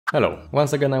Hello,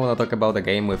 once again I wanna talk about a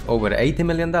game with over 80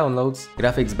 million downloads,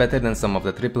 graphics better than some of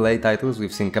the AAA titles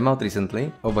we've seen come out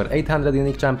recently, over 800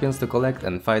 unique champions to collect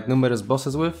and fight numerous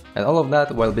bosses with, and all of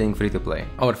that while being free to play.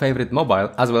 Our favorite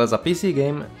mobile as well as a PC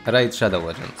game, Raid Shadow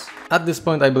Legends. At this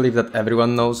point I believe that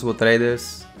everyone knows what Raid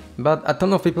is, but a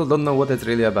ton of people don't know what it's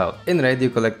really about. In Raid you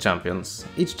collect champions.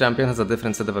 Each champion has a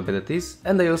different set of abilities,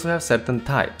 and they also have certain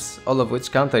types, all of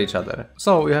which counter each other.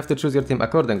 So you have to choose your team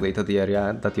accordingly to the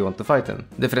area that you want to fight in.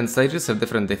 Different stages have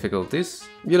different difficulties.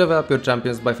 You level up your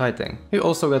champions by fighting. You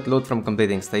also get loot from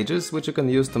completing stages, which you can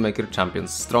use to make your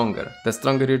champions stronger. The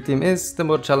stronger your team is, the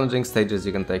more challenging stages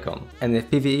you can take on. And if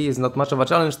PvE is not much of a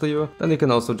challenge to you, then you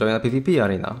can also join a PvP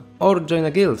arena. Or join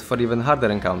a guild for even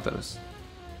harder encounters.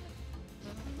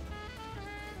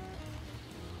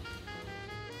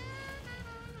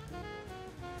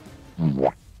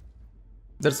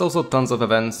 There's also tons of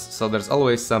events, so there's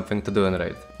always something to do in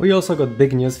Raid. We also got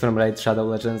big news from Raid Shadow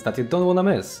Legends that you don't wanna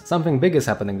miss. Something big is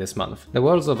happening this month. The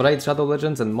worlds of Raid Shadow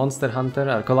Legends and Monster Hunter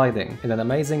are colliding in an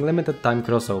amazing limited time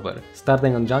crossover,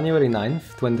 starting on January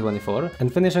 9th, 2024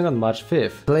 and finishing on March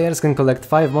 5th. Players can collect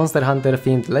 5 Monster Hunter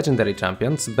themed legendary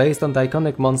champions based on the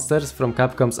iconic monsters from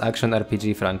Capcom's action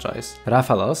RPG franchise.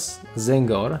 Rathalos,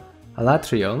 Zingor,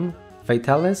 Alatrion,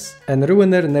 Fatalis, and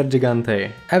Ruiner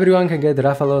Nergigante. Everyone can get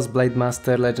Rathalos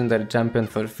Blademaster Legendary Champion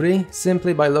for free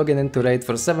simply by logging into Raid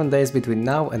for 7 days between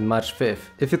now and March 5th.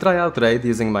 If you try out Raid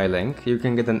using my link, you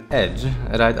can get an edge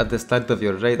right at the start of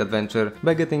your Raid adventure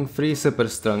by getting 3 super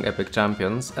strong epic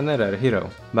champions and a rare hero.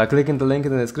 By clicking the link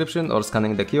in the description or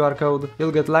scanning the QR code,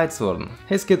 you'll get Lightsworn.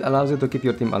 His kit allows you to keep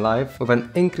your team alive with an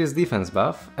increased defense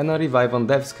buff and a revive on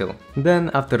dev skill.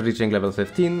 Then, after reaching level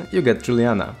 15, you get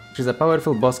Juliana. She's a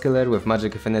powerful boss killer with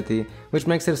magic affinity, which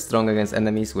makes her strong against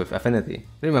enemies with affinity.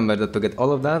 Remember that to get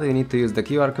all of that you need to use the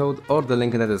QR code or the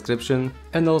link in the description,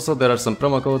 and also there are some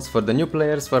promo codes for the new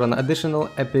players for an additional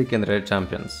epic and rare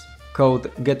champions.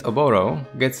 Code Getoboro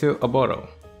gets you Oboro.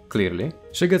 Clearly.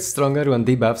 She gets stronger when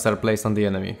debuffs are placed on the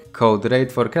enemy. Code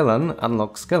RAID for Kellan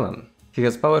unlocks Kellan. He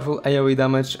has powerful AoE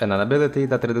damage and an ability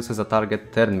that reduces a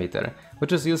target turn meter,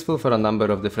 which is useful for a number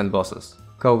of different bosses.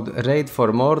 Code RAID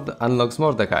for Mord unlocks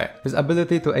Mordecai. His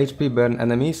ability to HP burn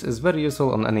enemies is very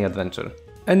useful on any adventure.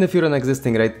 And if you're an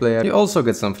existing Raid player, you also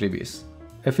get some freebies.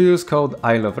 If you use code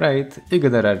Iloveraid, you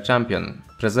get a rare champion,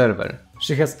 Preserver.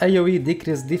 She has AoE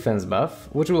decreased defense buff,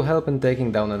 which will help in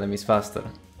taking down enemies faster.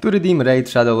 To redeem Raid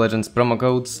Shadow Legends promo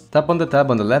codes, tap on the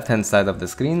tab on the left hand side of the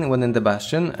screen when in the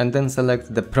Bastion and then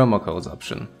select the promo codes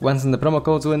option. Once in the promo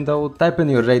codes window, type in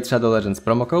your Raid Shadow Legends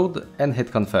promo code and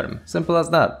hit confirm. Simple as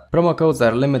that. Promo codes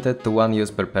are limited to 1 use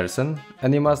per person,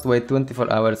 and you must wait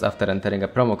 24 hours after entering a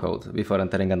promo code before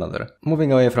entering another.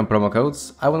 Moving away from promo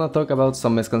codes, I wanna talk about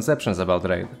some misconceptions about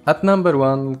Raid. At number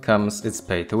 1 comes its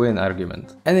pay to win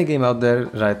argument. Any game out there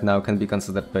right now can be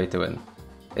considered pay to win.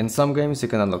 In some games you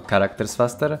can unlock characters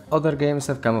faster, other games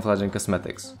have camouflaging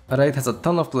cosmetics. Raid has a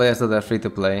ton of players that are free to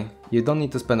play, you don't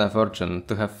need to spend a fortune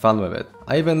to have fun with it.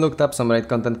 I even looked up some Raid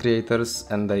content creators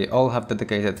and they all have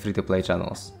dedicated free to play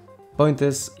channels. Point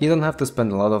is, you don't have to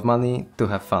spend a lot of money to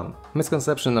have fun.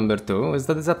 Misconception number 2 is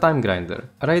that it's a time grinder.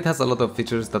 Raid has a lot of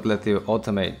features that let you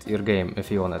automate your game if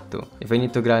you wanted to. If you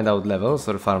need to grind out levels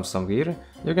or farm some gear,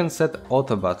 you can set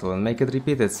auto battle and make it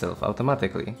repeat itself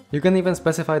automatically. You can even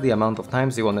specify the amount of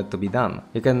times you want it to be done.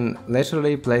 You can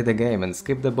literally play the game and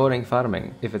skip the boring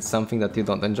farming if it's something that you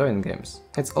don't enjoy in games.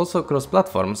 It's also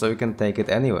cross-platform, so you can take it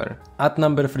anywhere. At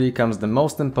number 3 comes the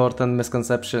most important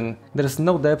misconception: there's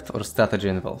no depth or strategy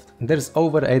involved. There's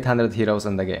over 800 heroes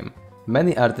in the game.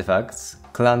 Many artifacts,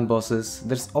 clan bosses,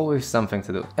 there's always something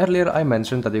to do. Earlier I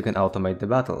mentioned that you can automate the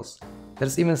battles.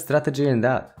 There's even strategy in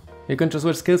that. You can choose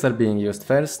which skills are being used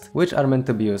first, which are meant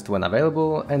to be used when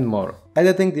available, and more.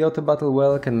 Editing the auto battle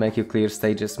well can make you clear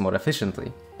stages more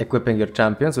efficiently. Equipping your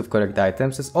champions with correct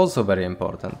items is also very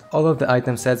important. All of the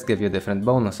item sets give you different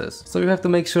bonuses, so you have to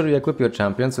make sure you equip your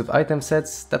champions with item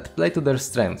sets that play to their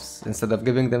strengths, instead of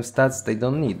giving them stats they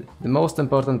don't need. The most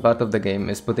important part of the game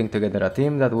is putting together a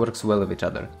team that works well with each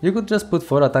other. You could just put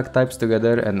 4 attack types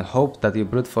together and hope that you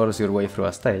brute force your way through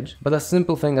a stage, but a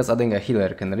simple thing as adding a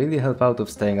healer can really help out with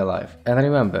staying alive. And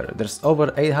remember, there's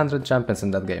over 800 champions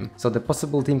in that game, so the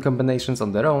possible team combinations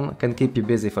on their own can keep you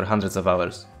busy for hundreds of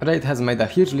hours. Raid has made a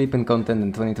huge leap in content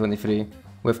in 2023,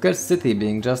 with Cursed City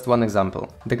being just one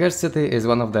example. The Cursed City is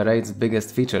one of the Raid's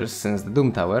biggest features since the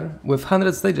Doom Tower, with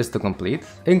 100 stages to complete,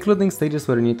 including stages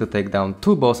where you need to take down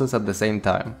 2 bosses at the same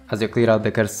time. As you clear out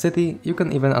the Cursed City, you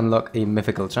can even unlock a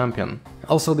mythical champion.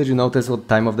 Also, did you notice what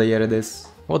time of the year it is?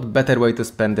 What better way to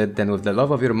spend it than with the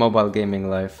love of your mobile gaming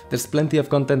life? There's plenty of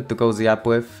content to cozy up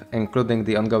with, including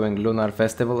the ongoing Lunar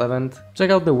Festival event.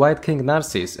 Check out the White King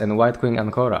Narcissus and White Queen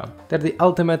Ancora. They're the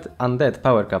ultimate undead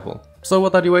power couple. So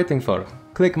what are you waiting for?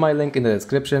 Click my link in the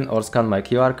description or scan my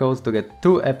QR code to get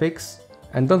 2 epics.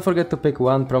 And don't forget to pick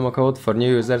one promo code for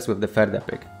new users with the 3rd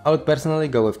epic. I would personally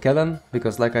go with Kellan,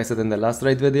 because like I said in the last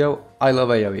raid video, I love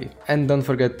AoE. And don't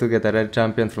forget to get a rare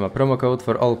champion from a promo code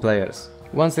for all players.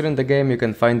 Once you're in the game, you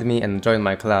can find me and join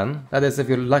my clan, that is if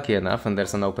you're lucky enough and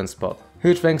there's an open spot.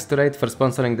 Huge thanks to Raid for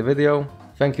sponsoring the video,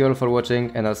 thank you all for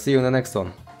watching and I'll see you in the next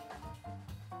one.